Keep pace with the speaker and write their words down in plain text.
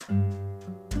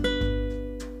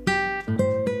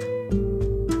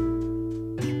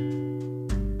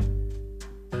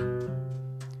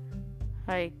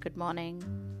Hi, good morning.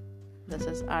 This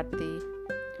is Aarti,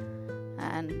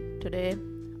 and today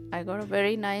I got a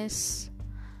very nice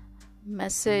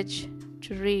message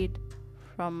to read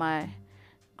from my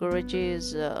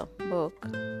Guruji's book.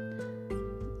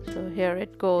 So here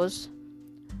it goes.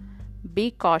 Be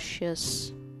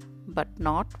cautious, but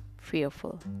not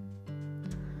fearful.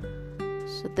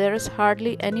 So there is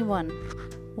hardly anyone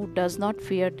who does not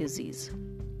fear disease.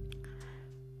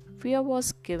 Fear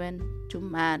was given to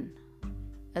man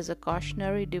as a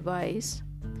cautionary device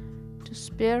to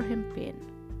spare him pain.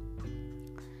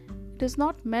 It is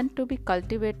not meant to be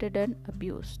cultivated and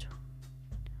abused.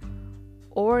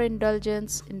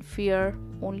 Overindulgence in fear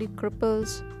only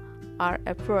cripples our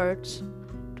efforts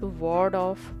to ward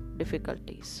off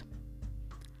difficulties.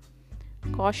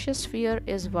 Cautious fear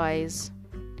is wise,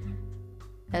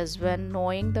 as when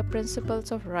knowing the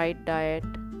principles of right diet,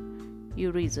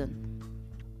 you reason,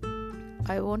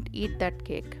 I won't eat that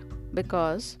cake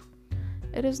because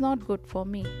it is not good for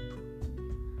me.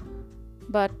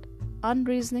 But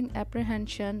unreasoning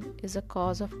apprehension is a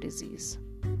cause of disease.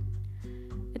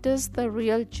 It is the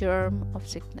real germ of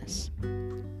sickness.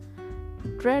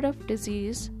 Dread of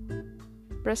disease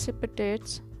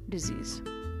precipitates disease.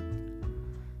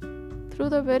 Through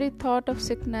the very thought of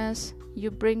sickness,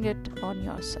 you bring it on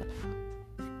yourself.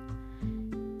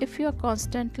 If you are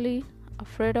constantly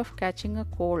afraid of catching a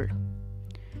cold,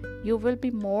 you will be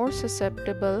more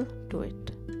susceptible to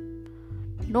it,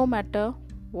 no matter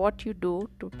what you do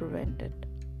to prevent it.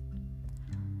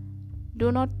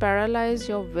 Do not paralyze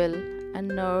your will and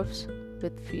nerves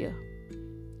with fear.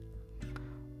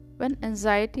 When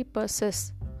anxiety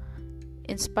persists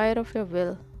in spite of your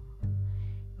will,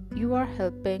 you are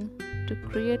helping to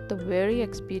create the very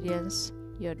experience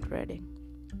you're dreading.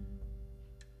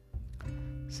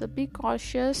 So be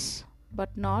cautious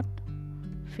but not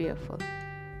fearful.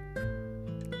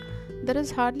 There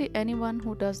is hardly anyone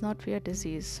who does not fear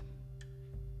disease.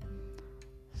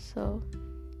 So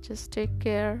just take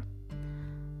care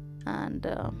and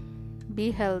be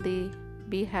healthy,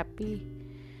 be happy,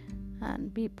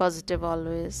 and be positive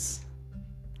always.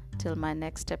 Till my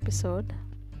next episode.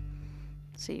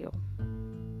 See you.